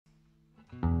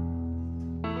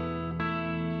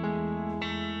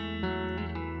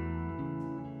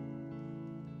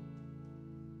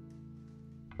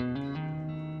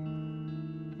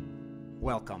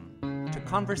Welcome to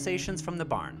Conversations from the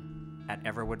Barn at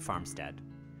Everwood Farmstead.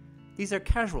 These are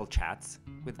casual chats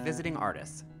with visiting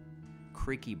artists,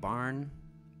 creaky barn,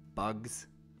 bugs,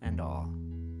 and all.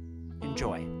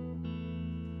 Enjoy.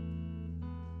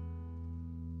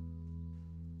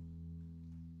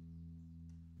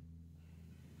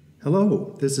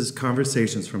 Hello, this is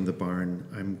Conversations from the Barn.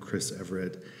 I'm Chris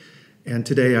Everett, and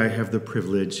today I have the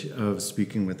privilege of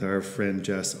speaking with our friend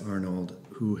Jess Arnold,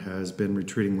 who has been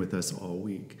retreating with us all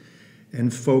week.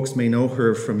 And folks may know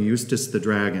her from Eustace the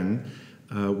Dragon.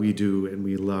 We do, and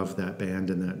we love that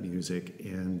band and that music.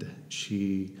 And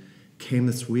she came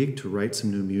this week to write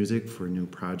some new music for a new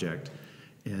project.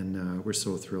 And we're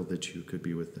so thrilled that you could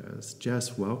be with us.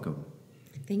 Jess, welcome.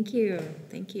 Thank you.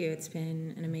 Thank you. It's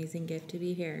been an amazing gift to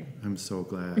be here. I'm so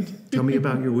glad. Tell me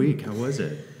about your week. How was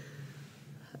it?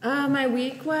 My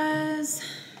week was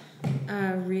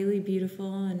really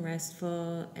beautiful and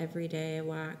restful. Every day I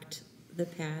walked the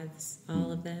paths,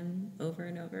 all of them, over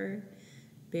and over,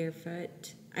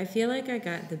 barefoot. I feel like I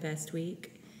got the best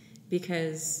week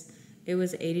because it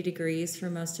was 80 degrees for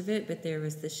most of it, but there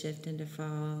was the shift into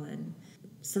fall, and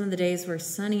some of the days were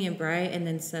sunny and bright, and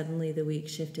then suddenly the week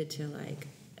shifted to like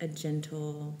a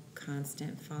gentle,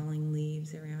 constant falling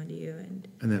leaves around you.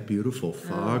 And that beautiful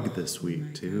fog this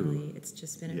week, too. Golly, it's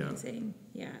just been amazing.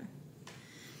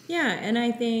 Yeah, and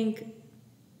I think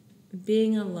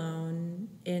being alone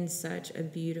in such a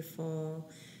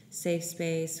beautiful, safe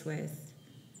space with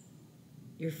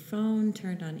your phone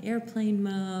turned on airplane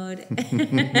mode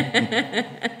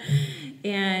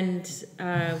and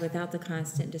without the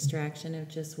constant distraction of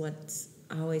just what's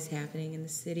always happening in the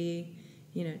city,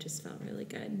 just felt really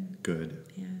good.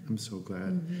 Good. Yeah. I'm so glad.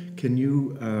 Mm-hmm. Can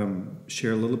you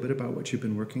share a little bit about what you've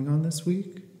been working on this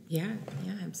week? Yeah,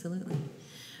 absolutely.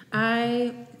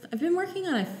 I've been working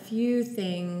on a few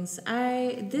things.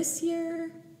 This year,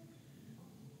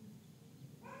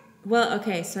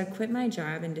 so I quit my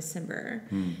job in December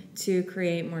to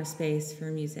create more space for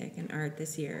music and art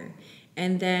this year.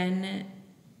 And then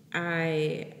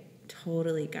I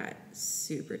totally got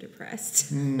super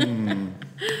depressed.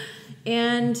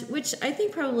 And which I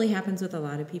think probably happens with a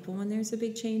lot of people when there's a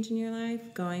big change in your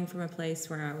life, going from a place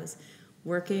where I was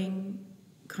working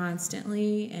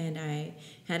constantly and I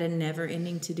had a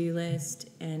never-ending to-do list,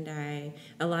 and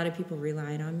a lot of people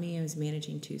relied on me. I was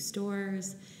managing 2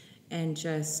 stores and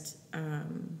just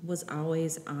was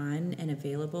always on and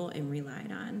available and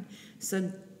relied on. So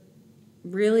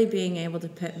really being able to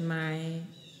put my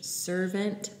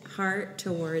servant heart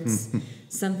towards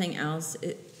something else,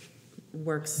 it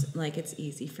works like it's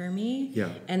easy for me.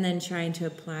 Yeah. And then trying to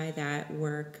apply that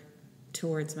work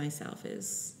towards myself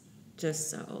is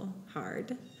just so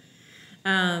hard.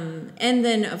 And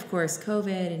then, of course,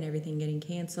 COVID and everything getting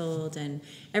canceled, and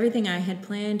everything I had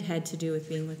planned had to do with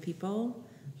being with people.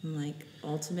 I'm like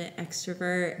ultimate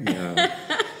extrovert. Yeah.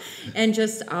 And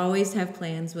just always have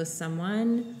plans with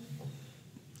someone.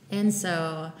 And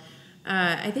so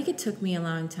I think it took me a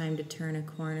long time to turn a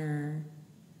corner.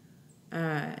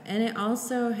 And it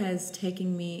also has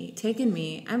taken me,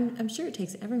 I'm sure it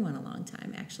takes everyone a long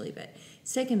time actually, but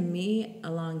it's taken me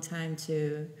a long time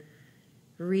to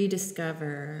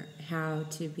rediscover how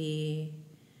to be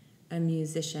a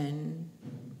musician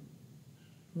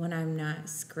when I'm not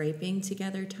scraping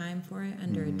together time for it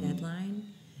under a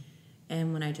deadline,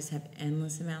 and when I just have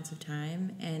endless amounts of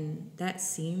time. And that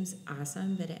seems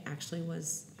awesome, but it actually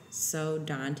was so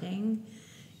daunting,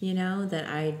 that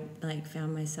I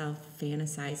found myself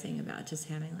fantasizing about just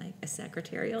having a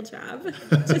secretarial job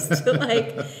just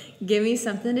to give me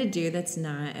something to do that's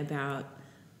not about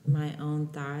my own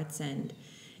thoughts. And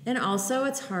also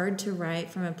it's hard to write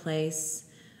from a place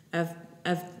of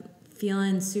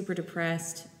feeling super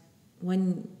depressed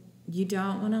when you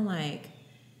don't want to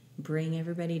bring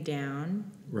everybody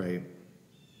down. Right.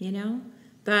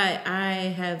 But I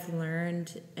have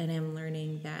learned and am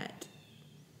learning that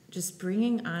just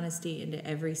bringing honesty into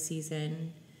every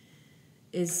season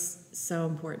is so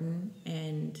important.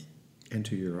 And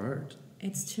to your art.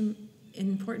 It's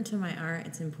important to my art.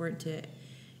 It's important to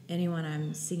anyone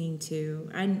I'm singing to.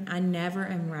 I never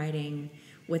am writing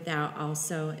without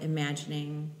also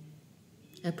imagining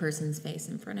a person's face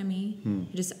in front of me.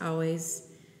 I just always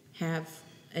have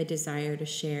a desire to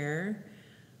share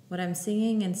what I'm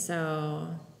singing. And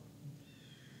so,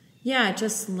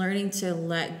 just learning to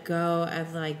let go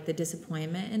of the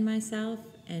disappointment in myself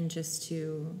and just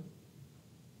to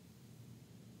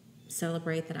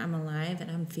celebrate that I'm alive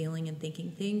and I'm feeling and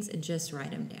thinking things and just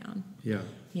write them down. Yeah.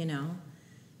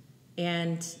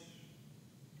 And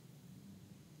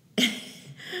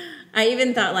I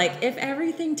even thought, like, if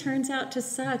everything turns out to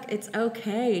suck, it's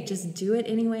okay. Just do it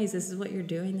anyways. This is what you're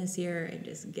doing this year, and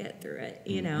just get through it,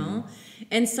 you know?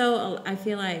 And so I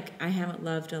feel like I haven't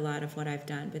loved a lot of what I've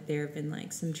done, but there have been,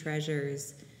 like, some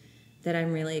treasures that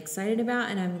I'm really excited about.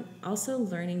 And I'm also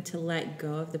learning to let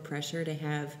go of the pressure to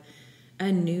have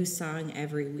a new song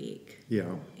every week.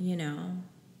 Yeah. You know?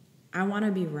 I want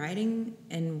to be writing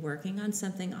and working on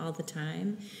something all the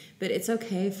time, but it's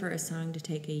okay for a song to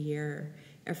take a year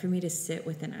or for me to sit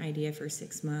with an idea for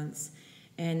 6 months.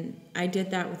 And I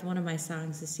did that with one of my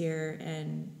songs this year,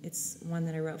 and it's one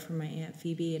that I wrote for my Aunt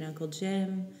Phoebe and Uncle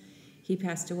Jim. He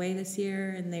passed away this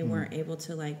year, and they weren't able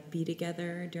to, like, be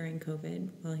together during COVID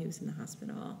while he was in the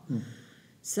hospital.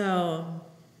 So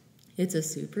it's a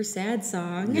super sad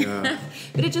song, Yeah.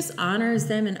 but it just honors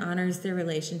them and honors their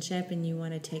relationship, and you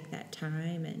want to take that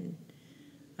time. And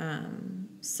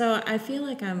so I feel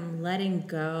like I'm letting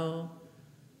go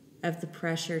of the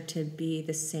pressure to be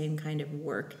the same kind of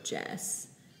work Jess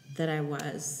that I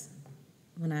was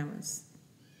when I was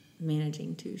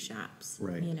managing 2 shops,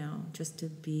 right. You know, just to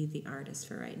be the artist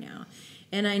for right now.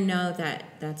 And I know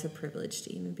that that's a privilege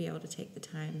to even be able to take the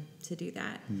time to do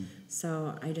that.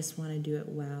 So I just want to do it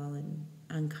well and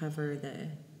uncover the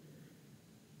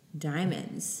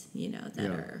diamonds, you know, that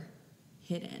are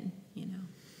hidden, you know.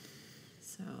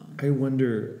 So I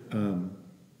wonder,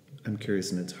 I'm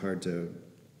curious, and it's hard to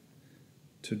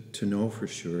know for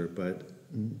sure, but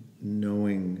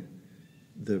knowing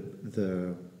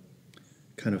the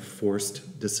kind of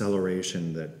forced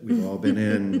deceleration that we've all been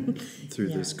in through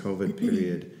this COVID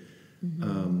period,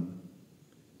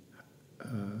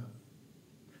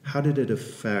 how did it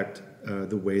affect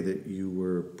the way that you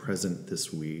were present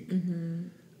this week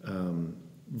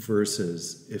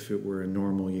versus if it were a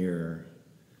normal year?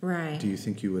 Right. Do you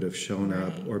think you would have shown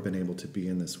up or been able to be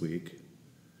in this week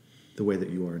the way that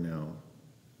you are now?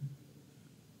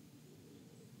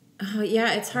 Oh,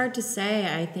 yeah, it's hard to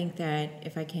say. I think that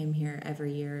if I came here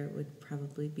every year, it would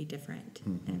probably be different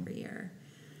every year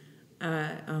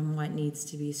on what needs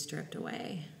to be stripped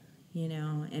away, you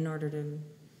know, in order to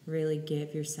really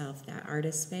give yourself that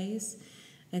artist space.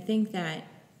 I think that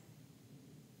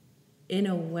in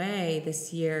a way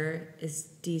this year is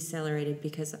decelerated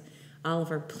because all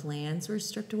of our plans were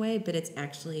stripped away, but it's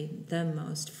actually the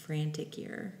most frantic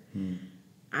year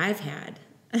I've had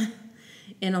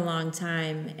in a long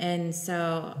time. And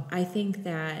so I think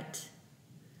that,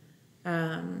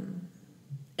 and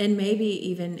maybe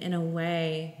even in a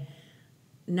way,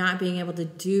 not being able to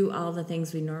do all the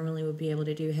things we normally would be able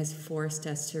to do has forced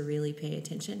us to really pay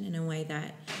attention in a way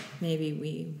that maybe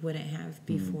we wouldn't have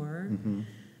before.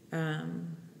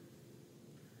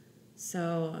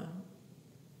 So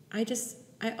I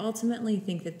ultimately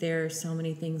think that there are so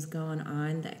many things going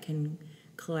on that can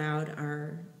cloud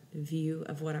our view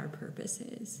of what our purpose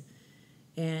is.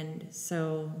 And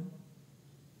so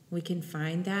we can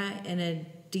find that in a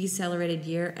decelerated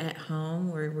year at home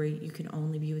where you can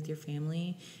only be with your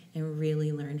family and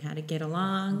really learn how to get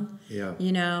along,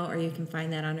 you know, or you can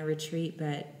find that on a retreat.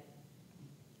 But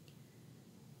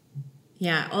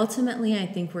yeah, ultimately I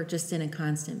think we're just in a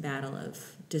constant battle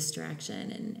of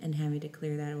distraction and having to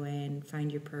clear that away and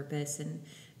find your purpose and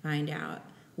find out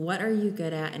what are you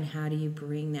good at and how do you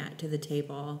bring that to the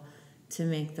table to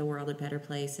make the world a better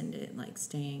place and to, like,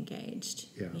 stay engaged,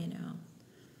 you know?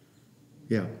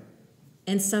 Yeah.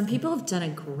 And some people have done a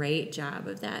great job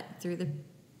of that through the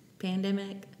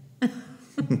pandemic.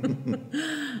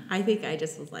 I think I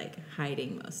just was, like,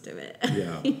 hiding most of it.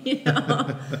 Yeah. You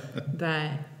know?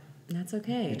 But that's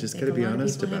okay. You just got to be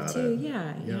honest about it.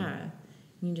 Yeah.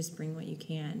 You just bring what you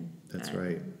can. That's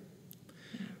right.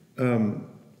 I'm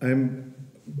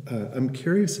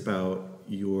curious about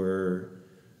your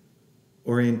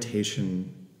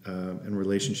orientation and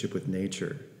relationship with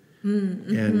nature.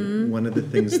 And one of the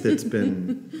things that's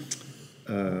been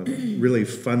really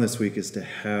fun this week is to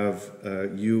have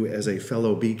you as a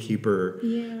fellow beekeeper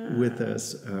with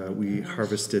us. We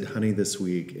harvested honey this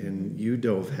week, and you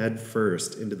dove head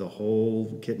first into the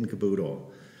whole kit and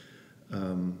caboodle.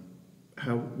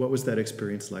 What was that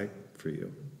experience like for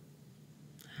you?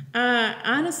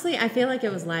 Honestly, I feel like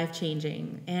it was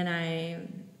life-changing, and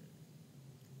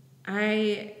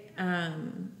I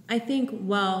think,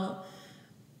 well,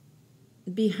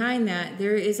 behind that,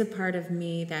 there is a part of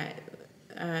me that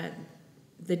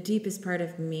the deepest part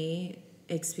of me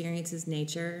experiences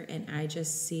nature, and I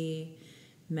just see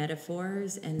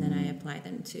metaphors, and then I apply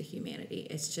them to humanity.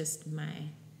 It's just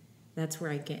that's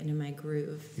where I get into my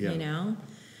groove, you know?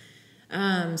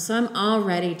 So I'm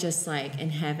already just, like,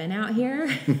 in heaven out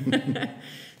here.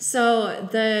 So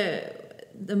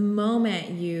the moment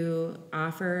you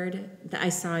offered, I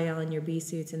saw y'all in your bee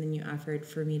suits, and then you offered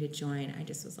for me to join, I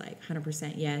just was like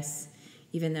 100% yes,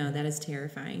 even though that is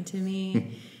terrifying to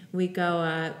me. We go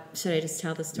up. Should I just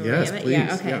tell the story yes, of it? Please.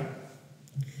 Yeah, okay. Yeah.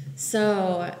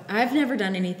 So I've never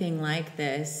done anything like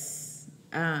this.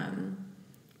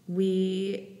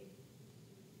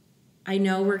 I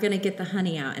know we're going to get the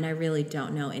honey out, and I really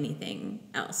don't know anything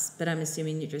else, but I'm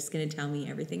assuming you're just going to tell me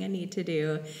everything I need to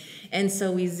do. And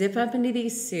so we zip up into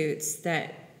these suits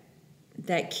that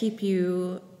keep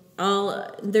you all,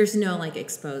 there's no like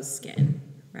exposed skin,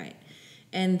 right?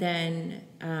 And then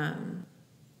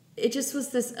it just was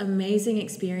this amazing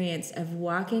experience of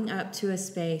walking up to a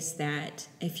space that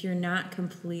if you're not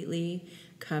completely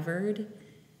covered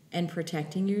and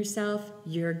protecting yourself,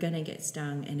 you're going to get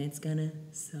stung, and it's going to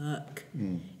suck.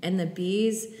 And the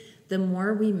bees, the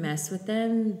more we mess with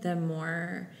them, the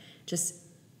more just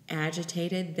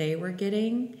agitated they were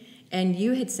getting. And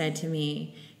you had said to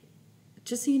me,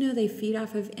 just so you know, they feed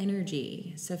off of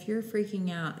energy. So if you're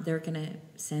freaking out, they're going to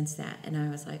sense that. And I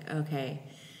was like, okay.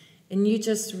 And you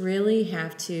just really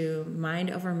have to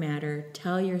mind over matter.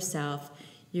 Tell yourself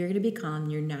you're going to be calm.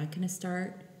 You're not going to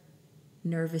start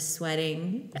nervous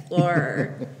sweating,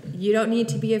 or you don't need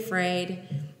to be afraid.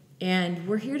 And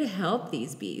we're here to help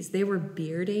these bees. They were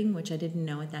bearding, which I didn't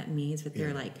know what that means, but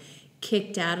they're like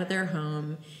kicked out of their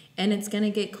home, and it's going to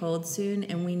get cold soon,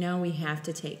 and we know we have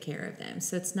to take care of them.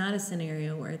 So it's not a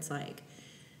scenario where it's like,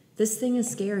 this thing is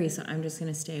scary, so I'm just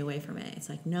going to stay away from it. It's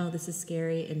like, no, this is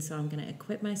scary, and so I'm going to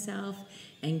equip myself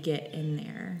and get in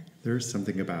there. There's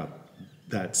something about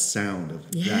that sound of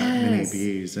that many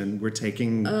bees, and we're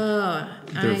taking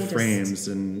their frames,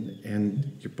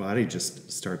 and your body just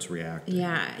starts reacting.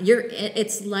 Yeah,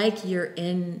 it's like you're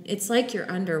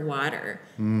underwater,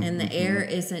 and the air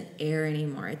isn't air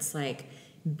anymore. It's like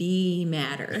bee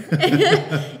matter,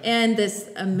 and this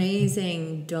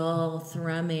amazing dull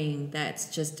thrumming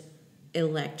that's just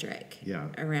electric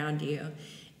around you.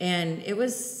 And it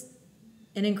was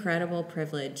an incredible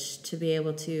privilege to be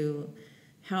able to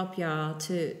help y'all,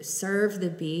 to serve the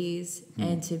bees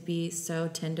and to be so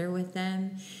tender with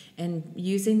them, and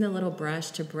using the little brush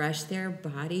to brush their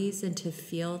bodies and to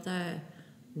feel the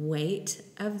weight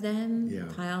of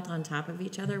them piled on top of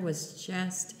each other was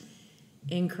just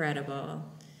incredible.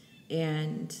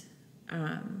 And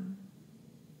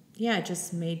it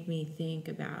just made me think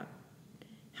about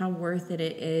how worth it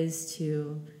is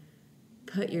to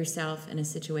put yourself in a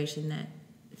situation that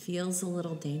feels a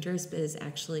little dangerous but is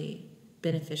actually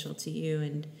beneficial to you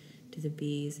and to the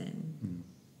bees. And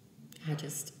I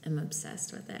just am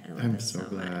obsessed with it. I love it so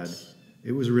glad. Much.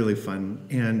 It was really fun,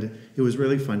 and it was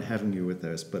really fun having you with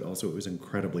us, but also it was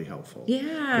incredibly helpful.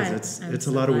 Yeah, it's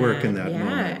a lot of work in that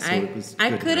moment. So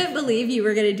I couldn't believe you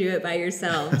were going to do it by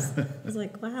yourselves. I was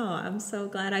like, wow, I'm so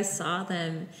glad I saw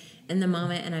them in the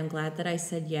moment, and I'm glad that I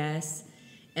said yes.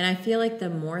 And I feel like the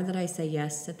more that I say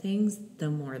yes to things,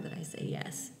 the more that I say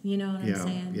yes. You know what I'm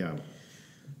saying? Yeah.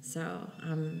 So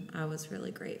I was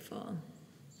really grateful.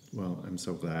 Well, I'm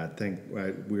so glad.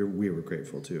 We were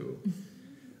grateful too.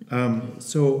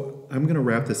 So I'm going to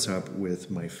wrap this up with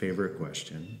my favorite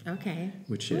question. Okay.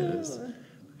 Which is,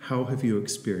 how have you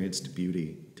experienced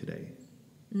beauty today?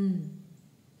 I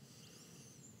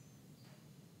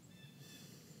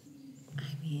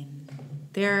mean,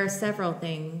 there are several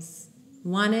things.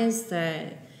 One is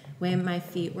that when my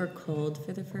feet were cold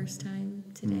for the first time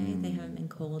today, they haven't been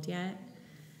cold yet,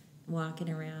 walking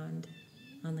around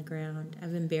on the ground.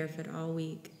 I've been barefoot all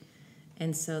week.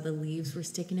 And so the leaves were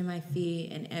sticking to my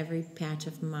feet, and every patch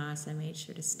of moss, I made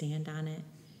sure to stand on it,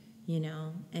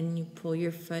 and you pull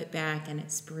your foot back and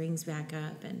it springs back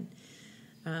up. And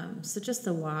so just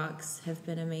the walks have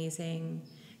been amazing.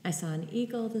 I saw an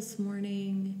eagle this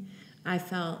morning. I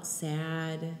felt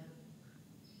sad,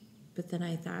 but then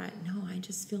I thought, no, I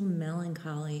just feel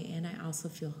melancholy, and I also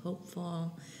feel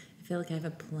hopeful. I feel like I have a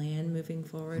plan moving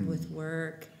forward with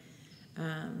work.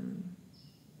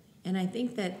 And I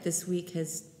think that this week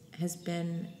has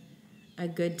been a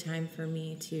good time for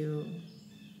me to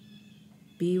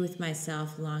be with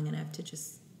myself long enough to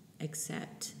just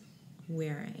accept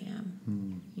where I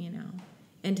am,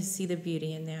 and to see the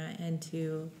beauty in that, and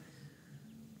to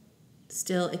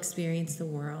still experience the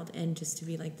world, and just to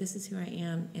be like, this is who I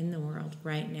am in the world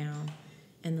right now,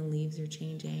 and the leaves are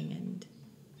changing, and,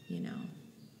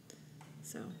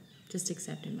 so just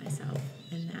accepting myself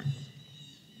in that.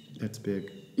 That's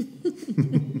big.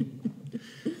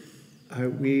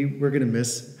 We're going to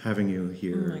miss having you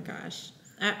here. Oh my gosh.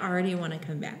 I already want to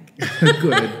come back.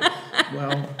 Good.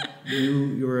 Well,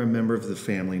 you're a member of the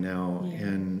family now,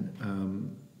 and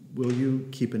will you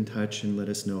keep in touch and let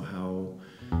us know how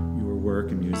your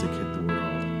work and music hit the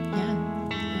world. Yeah,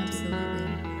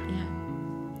 absolutely. Yeah.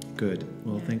 Good.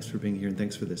 Well, thanks for being here, and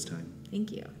thanks for this time.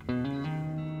 Thank you.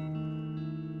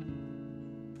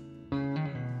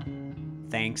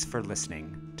 Thanks for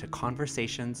listening to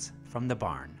Conversations from the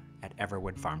Barn at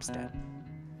Everwood Farmstead.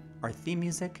 Our theme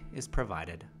music is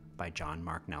provided by John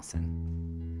Mark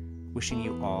Nelson. Wishing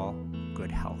you all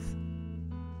good health.